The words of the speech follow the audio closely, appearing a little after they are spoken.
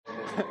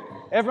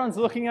everyone's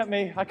looking at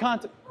me. I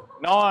can't.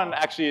 No one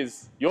actually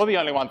is. You're the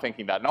only one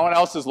thinking that. No one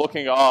else is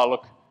looking. Oh,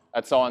 look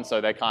at so and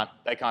so. They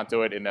can't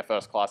do it in their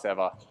first class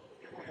ever.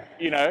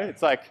 You know,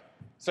 it's like,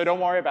 so don't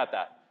worry about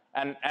that.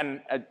 And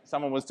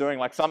someone was doing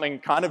like something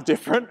kind of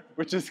different,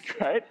 which is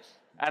great.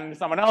 And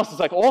someone else is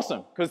like,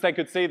 awesome, because they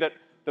could see that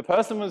the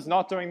person was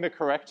not doing the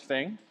correct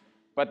thing,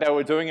 but they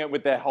were doing it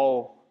with their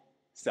whole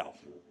self,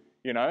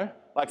 you know?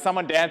 Like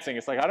someone dancing,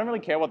 it's like, I don't really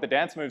care what the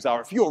dance moves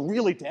are if you're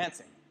really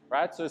dancing,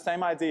 right? So the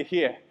same idea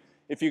here.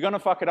 If you're gonna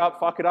fuck it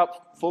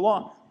up full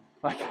on.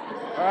 Like,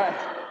 all right,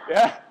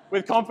 yeah,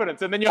 with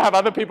confidence. And then you have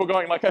other people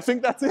going like, I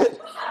think that's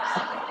it,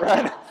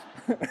 right?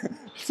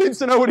 Seems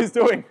to know what he's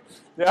doing,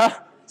 yeah?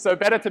 So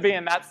better to be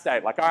in that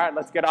state, like, all right,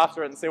 let's get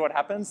after it and see what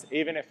happens,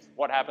 even if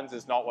what happens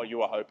is not what you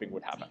were hoping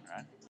would happen, right?